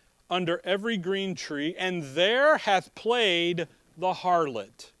and under every green tree, and there hath played the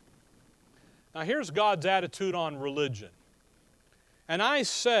harlot. Now here's God's attitude on religion. And I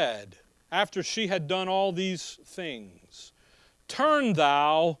said, after she had done all these things, Turn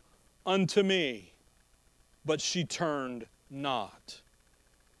thou unto me. But she turned not.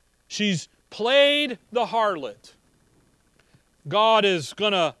 She's played the harlot. God's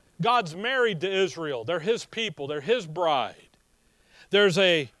married to Israel. They're his people. They're his bride.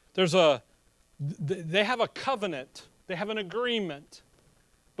 They have a covenant. They have an agreement.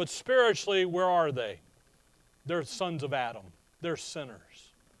 But spiritually, where are they? They're sons of Adam. They're sinners.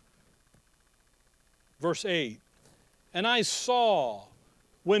 Verse 8, And I saw,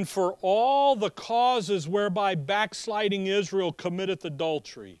 when for all the causes whereby backsliding Israel committeth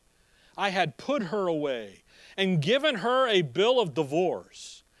adultery, I had put her away, and given her a bill of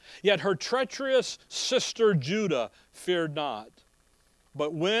divorce. Yet her treacherous sister Judah feared not,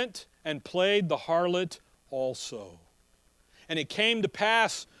 but went and played the harlot also. And it came to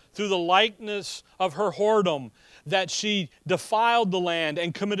pass through the likeness of her whoredom that she defiled the land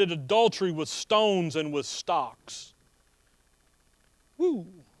and committed adultery with stones and with stocks. Woo!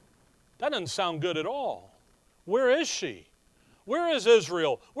 That doesn't sound good at all. Where is she? Where is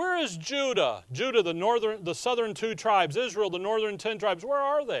Israel? Where is Judah? Judah, the southern 2 tribes. Israel, the northern 10 tribes. Where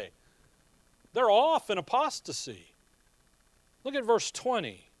are they? They're off in apostasy. Look at verse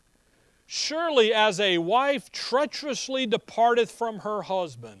 20. Surely as a wife treacherously departeth from her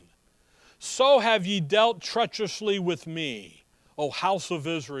husband, so have ye dealt treacherously with me, O house of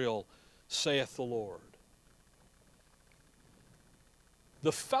Israel, saith the Lord.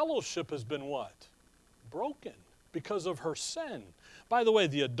 The fellowship has been what? Broken. Because of her sin. By the way,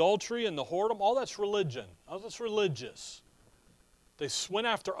 the adultery and the whoredom, all that's religion. All that's religious. They went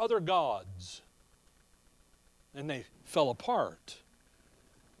after other gods. And they fell apart.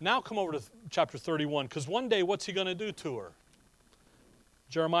 Now come over to chapter 31, because one day what's he going to do to her?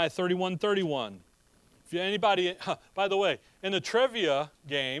 Jeremiah 31:31. If anybody, by the way, in the trivia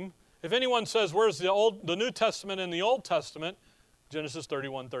game, if anyone says, where's the New Testament and the Old Testament? Genesis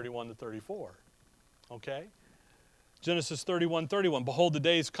 31:31 to 34. Okay? Genesis 31:31. Behold, the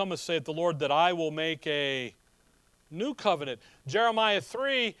days cometh, saith the Lord, that I will make a New covenant. Jeremiah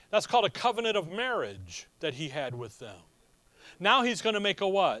 3, that's called a covenant of marriage that he had with them. Now he's going to make a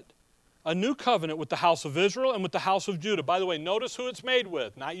what? A new covenant with the house of Israel and with the house of Judah. By the way, notice who it's made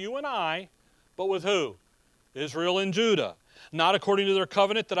with. Not you and I, but with who? Israel and Judah. Not according to their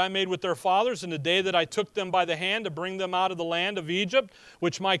covenant that I made with their fathers in the day that I took them by the hand to bring them out of the land of Egypt,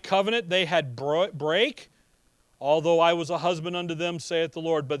 which my covenant they had break, although I was a husband unto them, saith the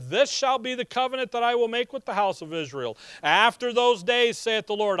Lord. But this shall be the covenant that I will make with the house of Israel. After those days, saith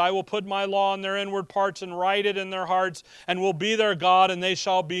the Lord, I will put my law in their inward parts and write it in their hearts, and will be their God, and they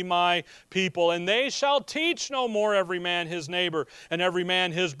shall be my people. And they shall teach no more every man his neighbor, and every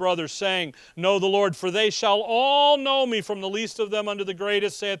man his brother, saying, Know the Lord, for they shall all know me, from the least of them unto the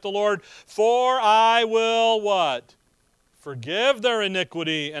greatest, saith the Lord. For I will what? Forgive their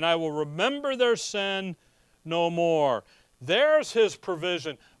iniquity, and I will remember their sin no more. There's his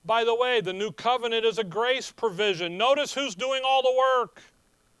provision. By the way, the new covenant is a grace provision. Notice who's doing all the work.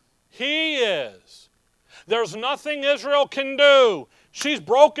 He is. There's nothing Israel can do. She's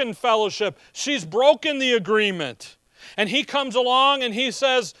broken fellowship. She's broken the agreement. And he comes along and he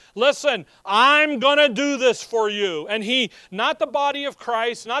says, listen, I'm going to do this for you. And he, not the body of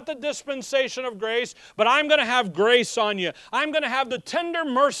Christ, not the dispensation of grace, but I'm going to have grace on you. I'm going to have the tender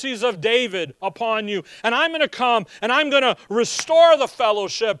mercies of David upon you. And I'm going to come and I'm going to restore the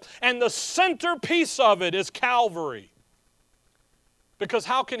fellowship. And the centerpiece of it is Calvary. Because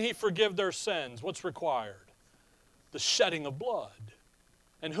how can he forgive their sins? What's required? The shedding of blood.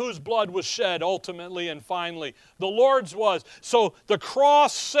 And whose blood was shed ultimately and finally? The Lord's was. So the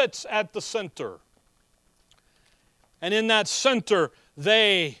cross sits at the center. And in that center,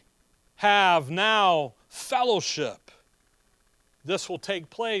 they have now fellowship. This will take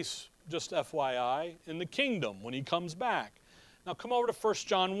place, just FYI, in the kingdom when he comes back. Now come over to 1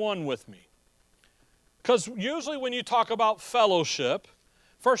 John 1 with me. Because usually when you talk about fellowship,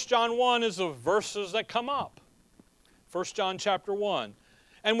 1 John 1 is the verses that come up. 1 John chapter 1.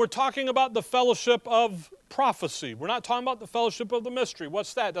 And we're talking about the fellowship of prophecy. We're not talking about the fellowship of the mystery.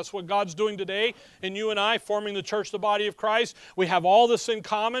 What's that? That's what God's doing today in you and I, forming the church, the body of Christ. We have all this in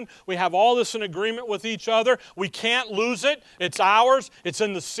common. We have all this in agreement with each other. We can't lose it. It's ours. It's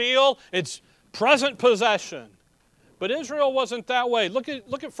in the seal. It's present possession. But Israel wasn't that way. Look at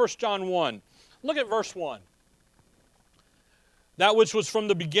 1 John 1. Look at verse 1. That which was from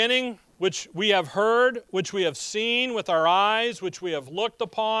the beginning, which we have heard, which we have seen with our eyes, which we have looked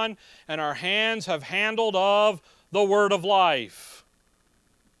upon, and our hands have handled of the word of life.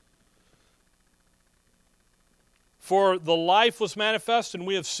 For the life was manifest, and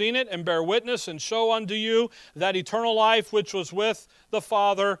we have seen it, and bear witness, and show unto you that eternal life which was with the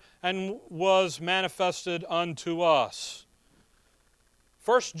Father, and was manifested unto us.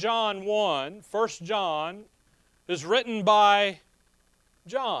 1 John 1, 1 John is written by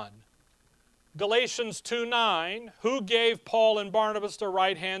John. Galatians 2:9, who gave Paul and Barnabas the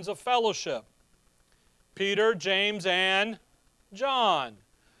right hands of fellowship? Peter, James, and John.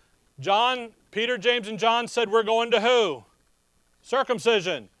 Peter, James, and John said, we're going to who?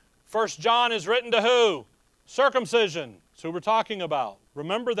 Circumcision. 1 John is written to who? Circumcision. That's who we're talking about.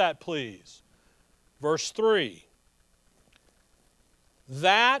 Remember that, please. Verse 3.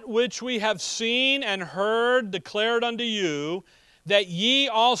 That which we have seen and heard declared unto you, that ye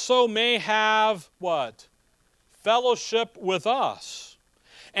also may have, what? Fellowship with us.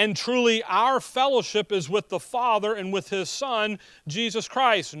 And truly our fellowship is with the Father and with His Son, Jesus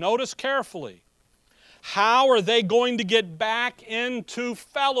Christ. Notice carefully. How are they going to get back into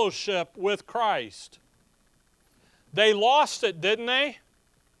fellowship with Christ? They lost it, didn't they?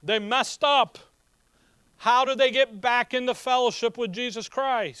 They messed up. How do they get back into fellowship with Jesus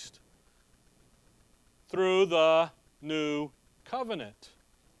Christ? Through the new covenant.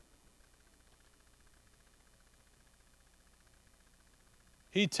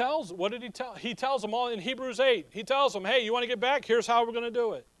 What did he tell? He tells them all in Hebrews 8. He tells them, hey, you want to get back? Here's how we're going to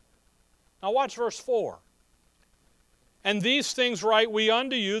do it. Now watch verse 4. And these things write we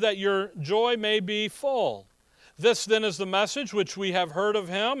unto you, that your joy may be full. This then is the message which we have heard of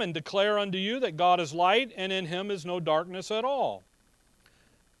Him, and declare unto you that God is light, and in Him is no darkness at all.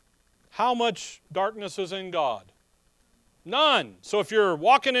 How much darkness is in God? None. So if you're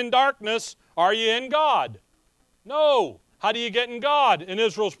walking in darkness, are you in God? No. How do you get in God in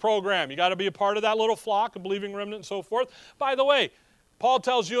Israel's program? You got to be a part of that little flock, a believing remnant and so forth. By the way, Paul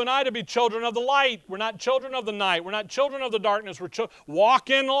tells you and I to be children of the light. We're not children of the night. We're not children of the darkness. Walk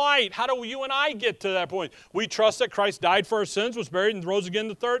in light. How do you and I get to that point? We trust that Christ died for our sins, was buried, and rose again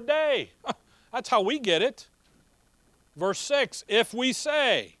the third day. That's how we get it. Verse 6, if we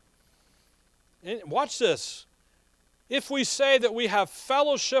say, watch this, if we say that we have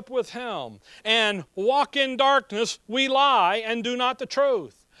fellowship with Him and walk in darkness, we lie and do not the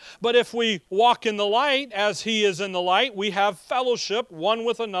truth. But if we walk in the light as He is in the light, we have fellowship one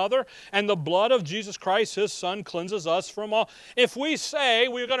with another, and the blood of Jesus Christ, His Son, cleanses us from all. If we say,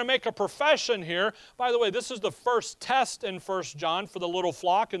 we're going to make a profession here, by the way, this is the first test in 1 John for the little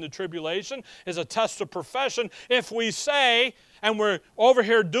flock in the tribulation, is a test of profession. If we say, and we're over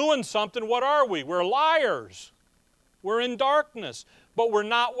here doing something, what are we? We're liars. We're in darkness. But we're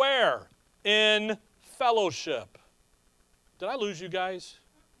not where? In fellowship. Did I lose you guys?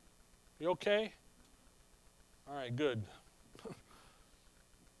 You okay? All right, good.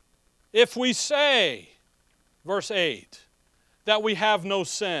 If we say, verse 8, that we have no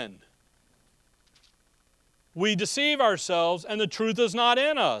sin, we deceive ourselves and the truth is not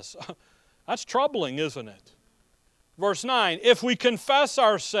in us. That's troubling, isn't it? Verse 9, if we confess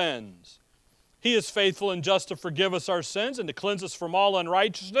our sins, He is faithful and just to forgive us our sins and to cleanse us from all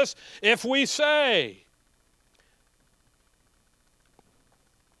unrighteousness. If we say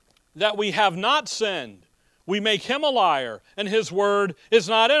that we have not sinned, we make Him a liar, and His word is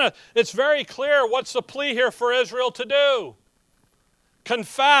not in us. It's very clear what's the plea here for Israel to do.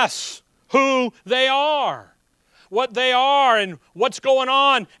 Confess who they are, what they are, and what's going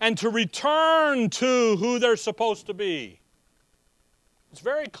on, and to return to who they're supposed to be. It's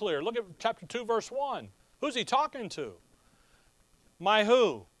very clear. Look at chapter 2, verse 1. Who's He talking to? My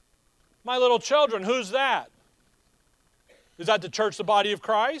who? My little children. Who's that? Is that the church, the body of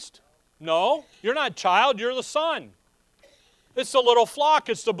Christ? No, you're not child, you're the son. It's the little flock,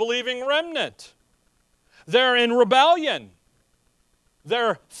 it's the believing remnant. They're in rebellion.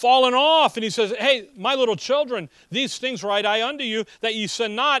 They're fallen off. And He says, hey, my little children, these things write I unto you, that ye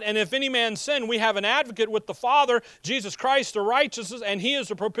sin not. And if any man sin, we have an advocate with the Father, Jesus Christ the righteous, and He is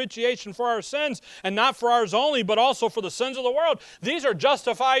the propitiation for our sins, and not for ours only, but also for the sins of the world. These are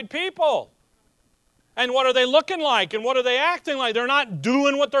justified people. And what are they looking like? And what are they acting like? They're not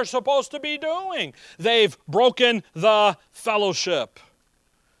doing what they're supposed to be doing. They've broken the fellowship.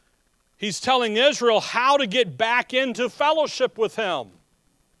 He's telling Israel how to get back into fellowship with Him.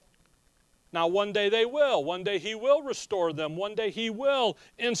 Now, one day they will. One day He will restore them. One day He will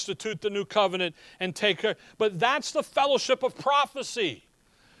institute the new covenant and take care. But that's the fellowship of prophecy.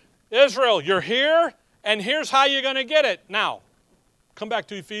 Israel, you're here, and here's how you're going to get it. Now, come back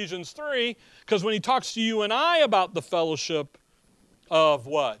to Ephesians 3, because when he talks to you and I about the fellowship of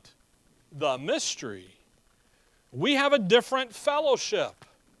what? The mystery. We have a different fellowship.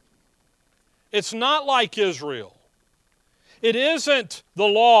 It's not like Israel. It isn't the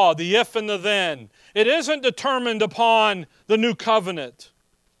law, the if and the then. It isn't determined upon the new covenant.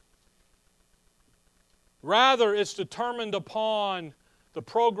 Rather, it's determined upon the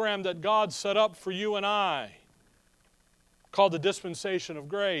program that God set up for you and I, called the dispensation of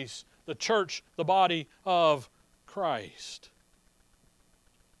grace, the church, the body of Christ.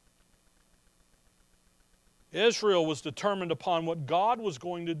 Israel was determined upon what God was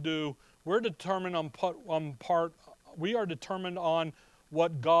going to do. We are determined on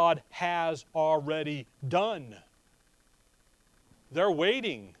what God has already done. They're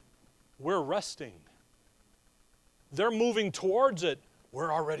waiting. We're resting. They're moving towards it.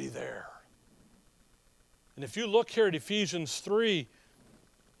 We're already there. And if you look here at Ephesians 3,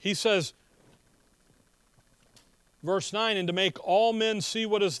 he says, verse 9, and to make all men see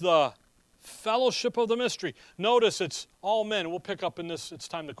what is the fellowship of the mystery. Notice it's all men. We'll pick up in this, it's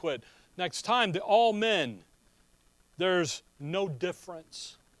time to quit. Next time, the all men. There's no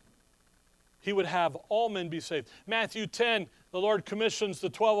difference. He would have all men be saved. Matthew 10, the Lord commissions the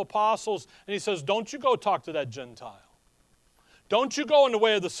 12 apostles, and He says, don't you go talk to that Gentile. Don't you go in the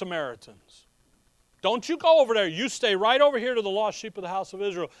way of the Samaritans. Don't you go over there. You stay right over here to the lost sheep of the house of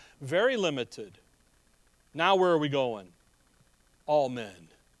Israel. Very limited. Now where are we going? All men.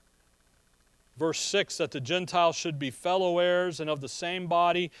 Verse 6, that the Gentiles should be fellow heirs and of the same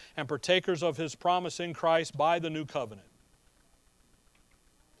body and partakers of His promise in Christ by the new covenant.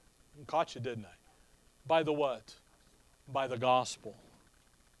 I caught you, didn't I? By the what? By the gospel.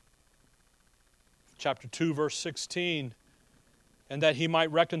 Chapter 2, verse 16. And that He might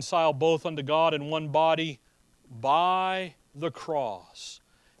reconcile both unto God in one body by the cross,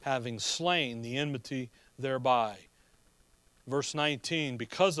 having slain the enmity thereby. Verse 19,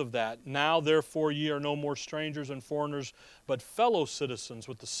 because of that, now therefore ye are no more strangers and foreigners, but fellow citizens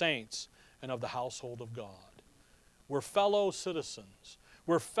with the saints and of the household of God. We're fellow citizens.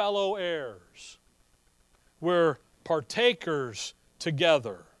 We're fellow heirs. We're partakers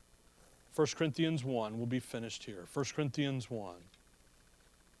together. 1 Corinthians 1, we'll be finished here. 1 Corinthians 1.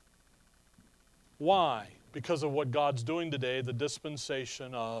 Why? because of what God's doing today, the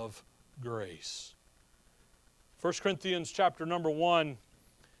dispensation of grace. 1 Corinthians chapter number 1,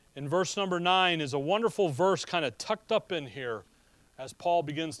 in verse number 9 is a wonderful verse kind of tucked up in here as Paul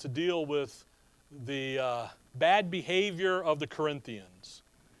begins to deal with the bad behavior of the Corinthians.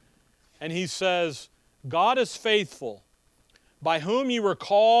 And he says, God is faithful, by whom you were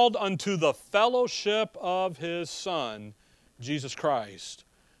called unto the fellowship of His Son, Jesus Christ,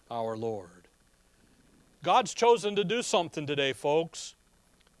 our Lord. God's chosen to do something today, folks,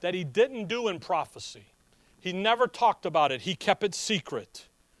 that He didn't do in prophecy. He never talked about it. He kept it secret.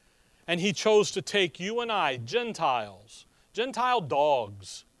 And He chose to take you and I, Gentiles, Gentile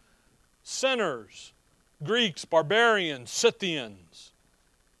dogs, sinners, Greeks, barbarians, Scythians.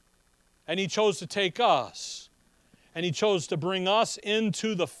 And He chose to take us, and He chose to bring us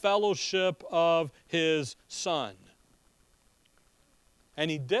into the fellowship of His Son. And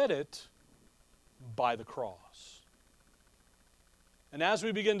He did it by the cross. And as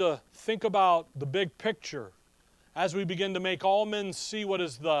we begin to think about the big picture, as we begin to make all men see what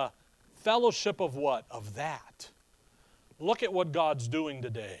is the fellowship of what? Of that. Look at what God's doing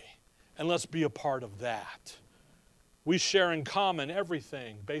today, and let's be a part of that. We share in common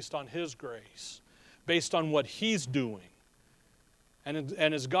everything based on His grace, based on what He's doing. And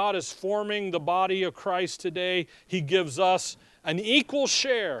as God is forming the body of Christ today, He gives us an equal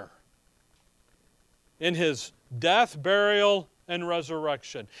share in His death, burial, and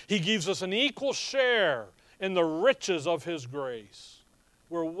resurrection. He gives us an equal share in the riches of His grace.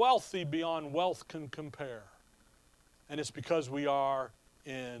 We're wealthy beyond wealth can compare. And it's because we are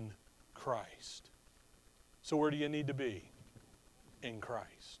in Christ. So where do you need to be? In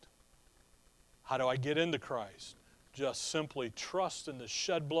Christ. How do I get into Christ? Just simply trust in the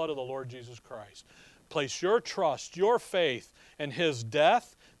shed blood of the Lord Jesus Christ. Place your trust, your faith in His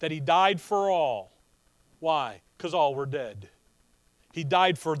death, that He died for all. Why? Because all were dead. He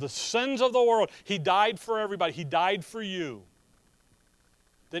died for the sins of the world. He died for everybody. He died for you.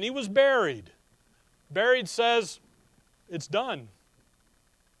 Then He was buried. Buried says, it's done.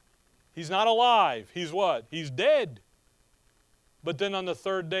 He's not alive. He's what? He's dead. But then on the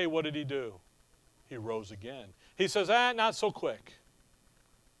third day, what did He do? He rose again. He says, not so quick.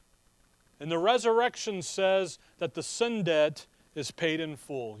 And the resurrection says that the sin debt is paid in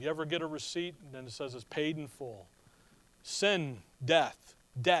full. You ever get a receipt and then it says it's paid in full? Sin, death,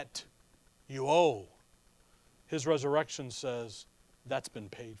 debt you owe. His resurrection says that's been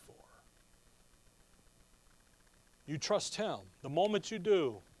paid for. You trust Him. The moment you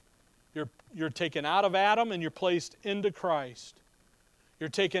do, you're taken out of Adam and you're placed into Christ. You're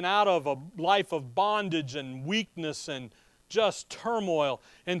taken out of a life of bondage and weakness and just turmoil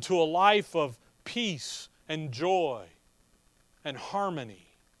into a life of peace and joy and harmony.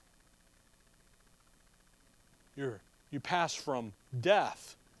 You pass from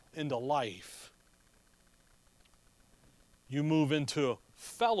death into life. You move into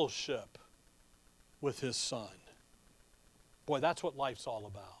fellowship with His Son. Boy, that's what life's all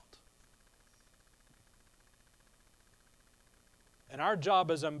about. And our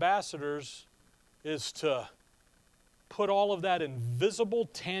job as ambassadors is to put all of that in visible,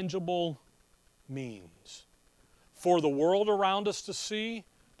 tangible means for the world around us to see,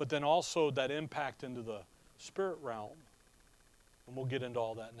 but then also that impact into the spirit realm. And we'll get into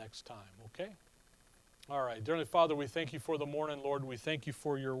all that next time, okay? All right. Dear Heavenly Father, we thank You for the morning, Lord. We thank You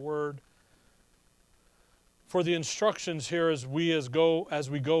for Your word, for the instructions here as we go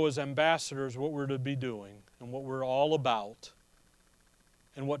as ambassadors, what we're to be doing and what we're all about,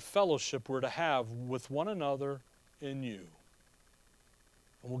 and what fellowship we're to have with one another in You.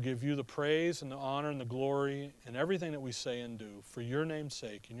 And we'll give You the praise and the honor and the glory and everything that we say and do for Your name's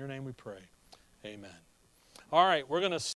sake. In Your name we pray. Amen. All right, we're going to